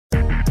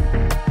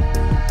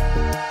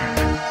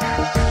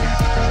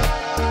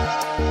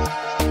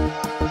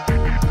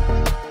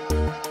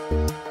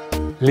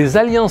Les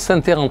alliances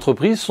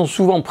interentreprises sont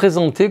souvent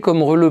présentées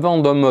comme relevant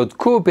d'un mode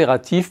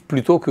coopératif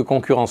plutôt que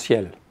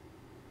concurrentiel.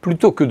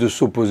 Plutôt que de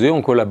s'opposer,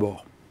 on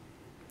collabore.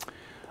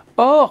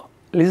 Or,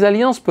 les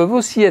alliances peuvent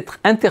aussi être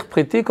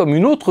interprétées comme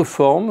une autre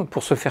forme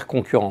pour se faire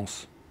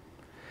concurrence.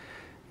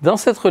 Dans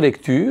cette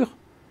relecture,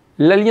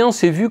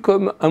 l'alliance est vue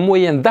comme un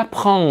moyen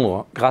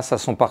d'apprendre grâce à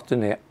son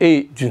partenaire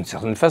et, d'une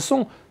certaine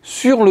façon,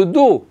 sur le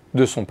dos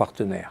de son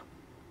partenaire.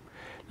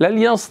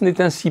 L'alliance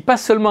n'est ainsi pas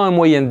seulement un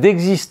moyen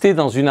d'exister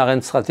dans une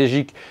arène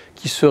stratégique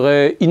qui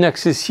serait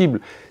inaccessible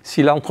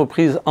si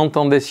l'entreprise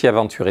entendait s'y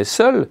aventurer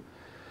seule,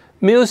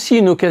 mais aussi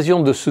une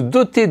occasion de se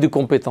doter de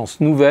compétences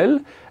nouvelles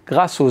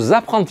grâce aux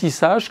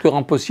apprentissages que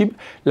rend possible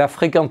la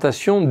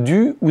fréquentation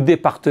du ou des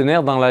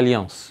partenaires dans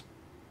l'alliance.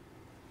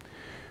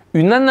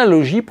 Une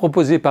analogie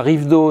proposée par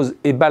Yves Dose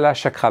et Bala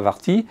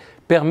Chakravarty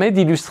permet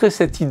d'illustrer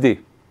cette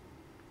idée.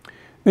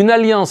 Une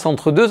alliance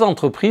entre deux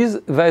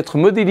entreprises va être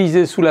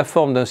modélisée sous la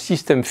forme d'un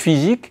système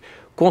physique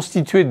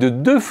constitué de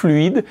deux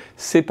fluides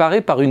séparés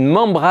par une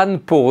membrane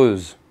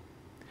poreuse.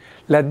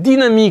 La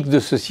dynamique de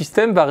ce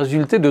système va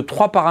résulter de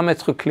trois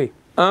paramètres clés.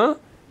 1.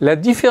 La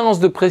différence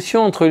de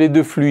pression entre les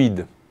deux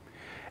fluides.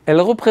 Elle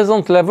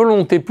représente la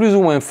volonté plus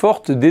ou moins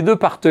forte des deux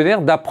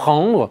partenaires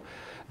d'apprendre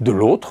de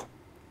l'autre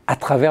à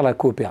travers la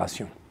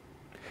coopération.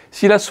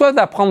 Si la soif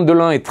d'apprendre de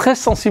l'un est très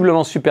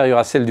sensiblement supérieure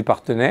à celle du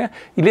partenaire,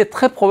 il est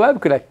très probable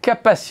que la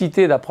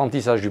capacité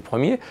d'apprentissage du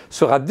premier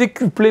sera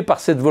décuplée par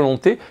cette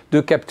volonté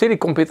de capter les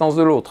compétences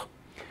de l'autre.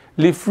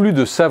 Les flux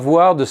de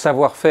savoir, de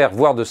savoir-faire,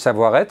 voire de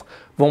savoir-être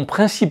vont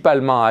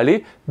principalement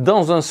aller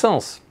dans un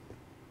sens.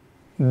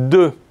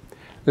 2.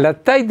 La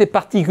taille des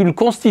particules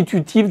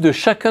constitutives de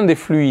chacun des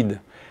fluides.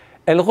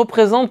 Elle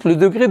représente le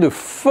degré de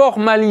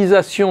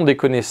formalisation des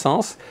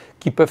connaissances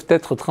qui peuvent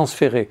être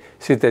transférées,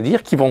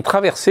 c'est-à-dire qui vont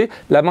traverser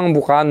la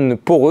membrane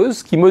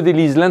poreuse qui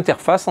modélise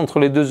l'interface entre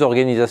les deux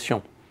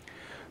organisations.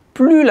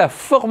 Plus la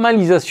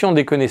formalisation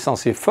des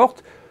connaissances est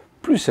forte,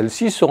 plus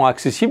celles-ci seront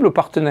accessibles aux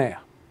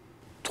partenaires.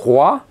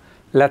 3.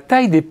 La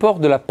taille des pores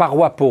de la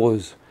paroi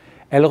poreuse.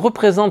 Elle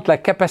représente la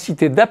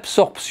capacité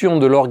d'absorption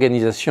de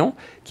l'organisation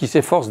qui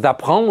s'efforce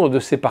d'apprendre de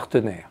ses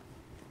partenaires.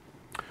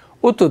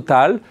 Au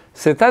total,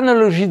 cette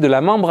analogie de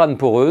la membrane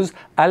poreuse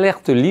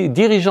alerte les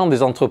dirigeants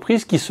des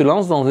entreprises qui se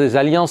lancent dans des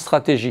alliances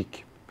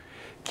stratégiques.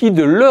 Qui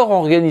de leur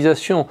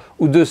organisation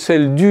ou de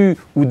celle du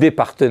ou des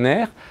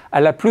partenaires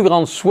a la plus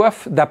grande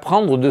soif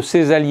d'apprendre de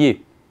ses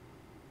alliés?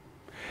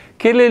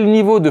 Quel est le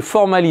niveau de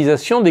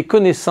formalisation des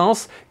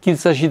connaissances qu'il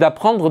s'agit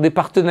d'apprendre des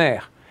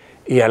partenaires?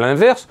 Et à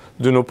l'inverse,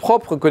 de nos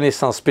propres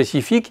connaissances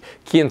spécifiques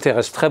qui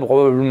intéressent très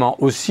probablement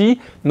aussi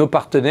nos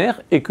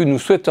partenaires et que nous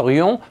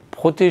souhaiterions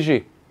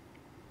protéger.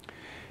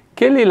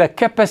 Quelle est la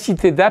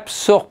capacité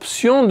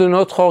d'absorption de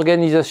notre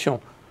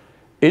organisation?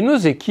 Et nos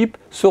équipes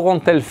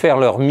sauront-elles faire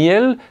leur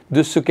miel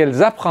de ce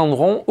qu'elles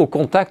apprendront au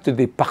contact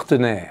des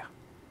partenaires?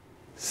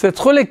 Cette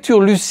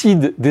relecture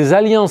lucide des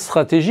alliances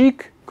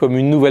stratégiques, comme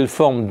une nouvelle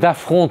forme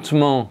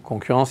d'affrontement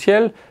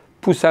concurrentiel,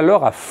 pousse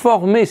alors à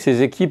former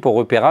ces équipes au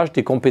repérage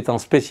des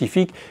compétences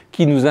spécifiques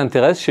qui nous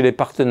intéressent chez les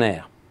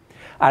partenaires,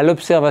 à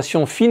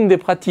l'observation fine des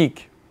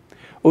pratiques,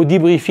 au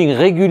debriefing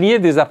régulier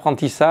des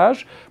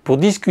apprentissages pour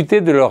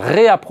discuter de leur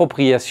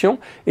réappropriation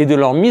et de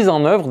leur mise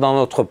en œuvre dans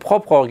notre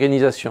propre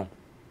organisation.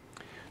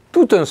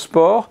 Tout un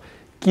sport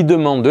qui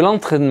demande de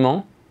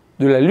l'entraînement,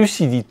 de la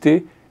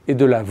lucidité et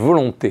de la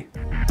volonté.